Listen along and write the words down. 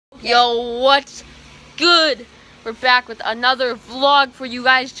Yo, what's good? We're back with another vlog for you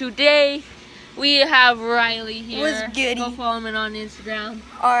guys today. We have Riley here. What's goody? Go follow him on Instagram.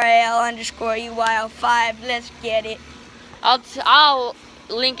 RAL_UYL5. Let's get it. I'll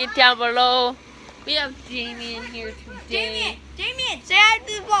link it down below. We have Damien here today. Damien, say hi to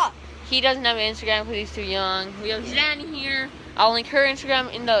the vlog. He doesn't have an Instagram because he's too young. We have Jan here. I'll link her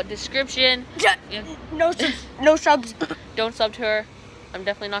Instagram in the description. Yeah. No subs. Don't sub to her. I'm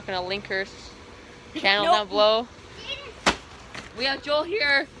definitely not going to link her channel down below. We have Joel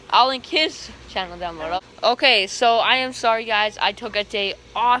here. I'll link his channel down below. Okay, so I am sorry, guys. I took a day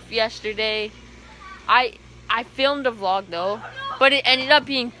off yesterday. I filmed a vlog, though, but it ended up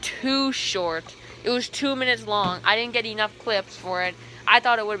being too short. It was 2 minutes long. I didn't get enough clips for it. I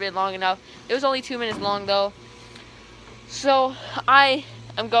thought it would have been long enough. It was only 2 minutes long, though. So I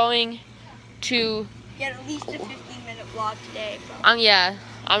am going to Get at least a 15-minute vlog today, bro. yeah,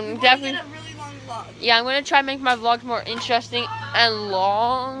 I'm definitely. Get a really long vlog. Yeah, I'm gonna try and make my vlogs more interesting and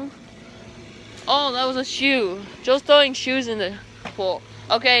long. Oh, that was a shoe. Joe's throwing shoes in the pool.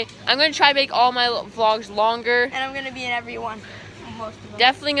 Okay, I'm gonna try and make all my vlogs longer. And I'm gonna be in every one. Most of them.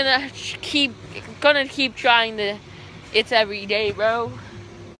 Definitely gonna keep trying the. It's every day, bro.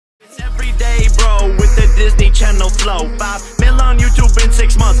 It's every day, bro, with the Disney Channel flow. 5 mil on YouTube in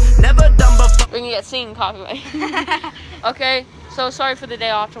 6 months. Never done before. We're gonna get singing copyright. Okay, so sorry for the day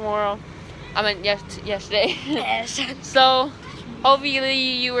off tomorrow. I meant yesterday. Yes. So hopefully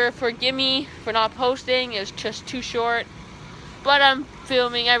you will forgive me for not posting. It was just too short. But I'm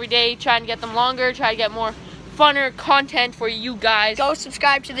filming every day, trying to get them longer, try to get more funner content for you guys. Go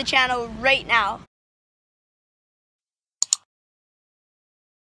subscribe to the channel right now.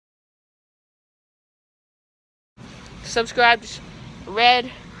 Subscribe.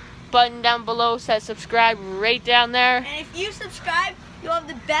 Red button down below says subscribe right down there. And if you subscribe, you'll have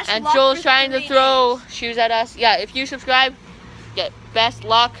the best And luck Joel's for trying to 3 throw days. shoes at us. Yeah, if you subscribe, get best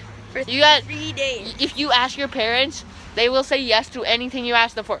luck. For You got 3 days. If you ask your parents, they will say yes to anything you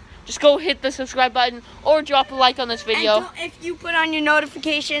ask them for. Just go hit the subscribe button or drop a like on this video. And if you put on your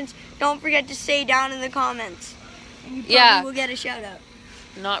notifications, don't forget to say down in the comments. And you probably Yeah. will get a shout out.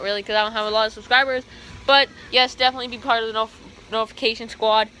 Not really, because I don't have a lot of subscribers. But yes, definitely be part of the notification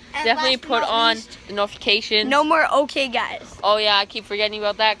squad. And Definitely last but put not on least, the notifications. No more okay guys. Oh yeah, I keep forgetting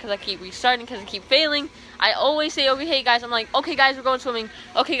about that because I keep restarting because I keep failing. I always say, okay, hey guys, I'm like, okay guys, we're going swimming.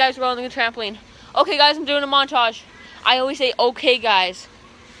 Okay guys, we're going to the trampoline. Okay guys, I'm doing a montage. I always say, okay guys.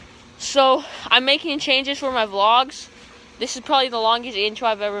 So I'm making changes for my vlogs. This is probably the longest intro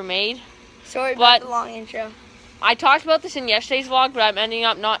I've ever made. Sorry But- about the long intro. I talked about this in yesterday's vlog, but I'm ending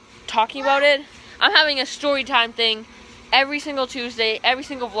up not talking about it. I'm having a story time thing every single Tuesday, every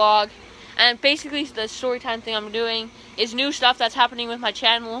single vlog. And basically the story time thing I'm doing is new stuff that's happening with my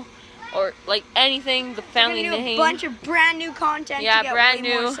channel. Or like anything, the We're family gonna do name. a bunch of brand new content Yeah, to get brand way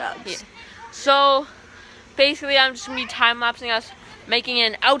new. more subs. Yeah. So basically I'm just gonna be time-lapsing us making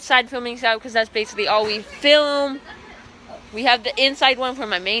an outside filming setup because that's basically all we film. We have the inside one for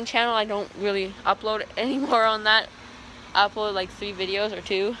my main channel. I don't really upload anymore on that. I upload like 3 videos or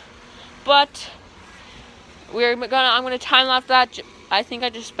 2. But I'm gonna time-lapse that. I think I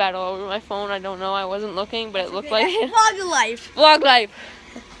just spat all over my phone. I don't know. I wasn't looking, but it looked like it. Vlog of life. Vlog life.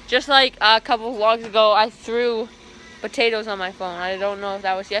 Just like a couple vlogs ago, I threw potatoes on my phone. I don't know if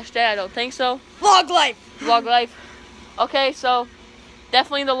that was yesterday. I don't think so. Vlog life. Vlog life. Okay, so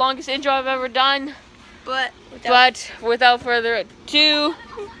definitely the longest intro I've ever done. But Without further ado,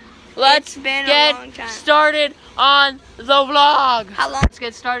 let's It's been a get long time. started on the vlog. How long? Let's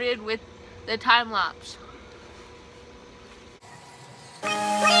get started with the time lapse.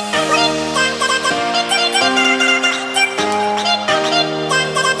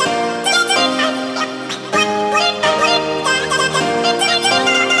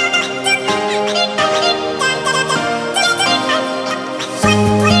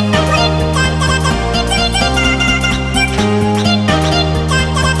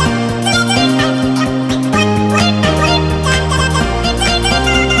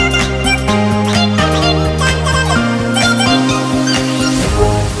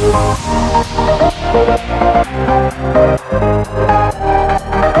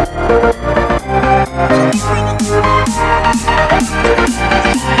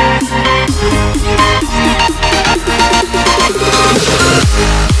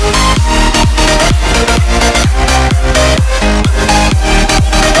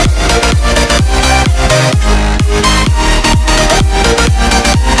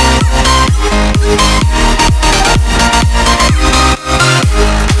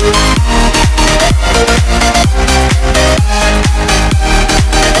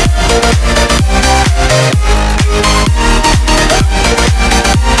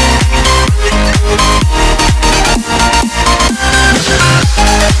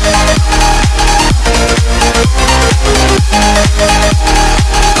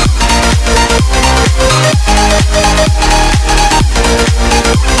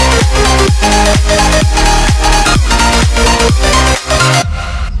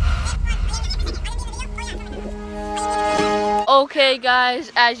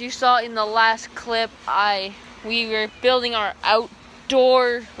 guys, as you saw in the last clip, we were building our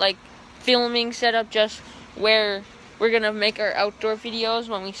outdoor filming setup, just where we're gonna make our outdoor videos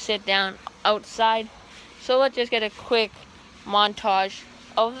when we sit down outside. So let's just get a quick montage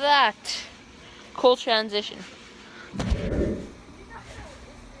of that. Cool transition.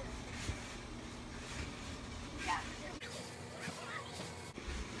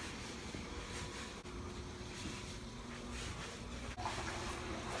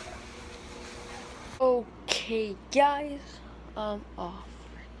 Okay, guys, off.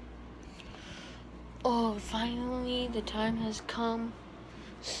 Oh, finally, the time has come.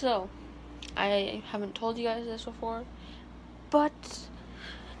 So, I haven't told you guys this before, but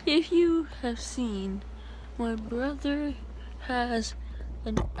if you have seen, my brother has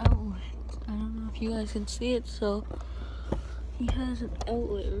an outlet. I don't know if you guys can see it, so he has an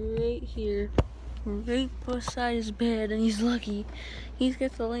outlet right here, right beside his bed, and he's lucky. He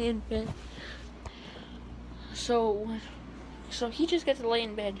gets to lay in bed. So he just gets to lay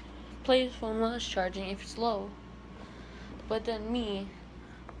in bed, play his phone while it's charging if it's low. But then me,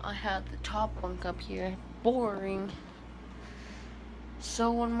 I have the top bunk up here, boring.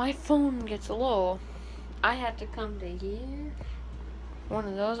 So when my phone gets low, I have to come to here, one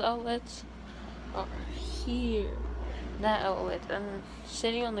of those outlets, or here, that outlet, and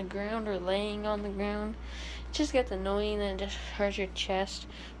sitting on the ground or laying on the ground, it just gets annoying, and it just hurts your chest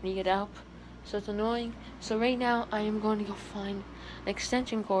when you get up. So it's annoying. So right now I am going to go find an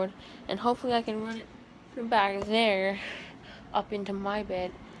extension cord, and hopefully I can run it from back there up into my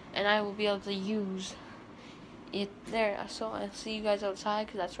bed, and I will be able to use it there. So I'll see you guys outside,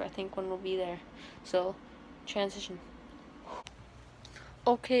 because that's where I think one will be there. So transition.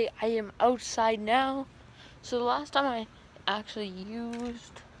 Okay, I am outside now. So the last time I actually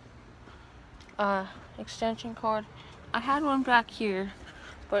used extension cord, I had one back here,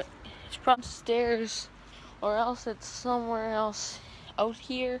 but it's probably upstairs, or else it's somewhere else out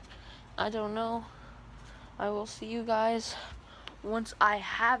here. I don't know. I will see you guys once I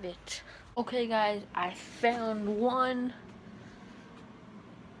have it. Okay, guys, I found one.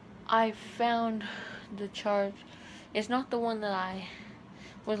 I found the charge. It's not the one that I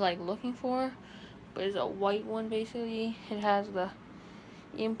was looking for, but it's a white one basically. It has the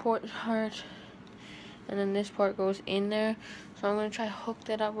import part, and then this part goes in there. So I'm gonna try to hook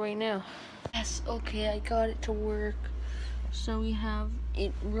that up right now. Yes, okay, I got it to work. So we have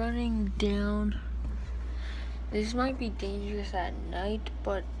it running down. This might be dangerous at night,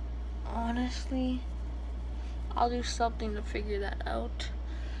 but honestly, I'll do something to figure that out.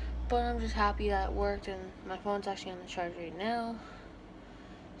 But I'm just happy that it worked, and my phone's actually on the charge right now.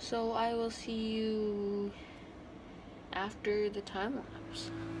 So I will see you after the time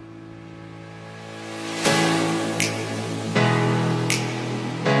lapse.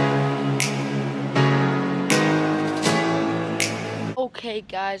 Okay,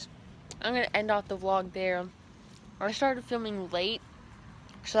 guys, I'm gonna end off the vlog there. I started filming late,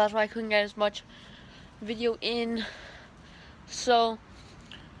 so that's why I couldn't get as much video in. So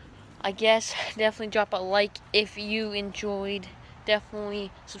I guess definitely drop a like if you enjoyed.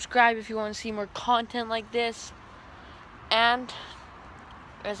 Definitely subscribe if you want to see more content like this. And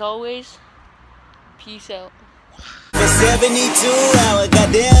as always, peace out. For 72 hours,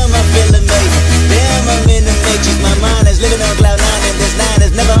 goddamn.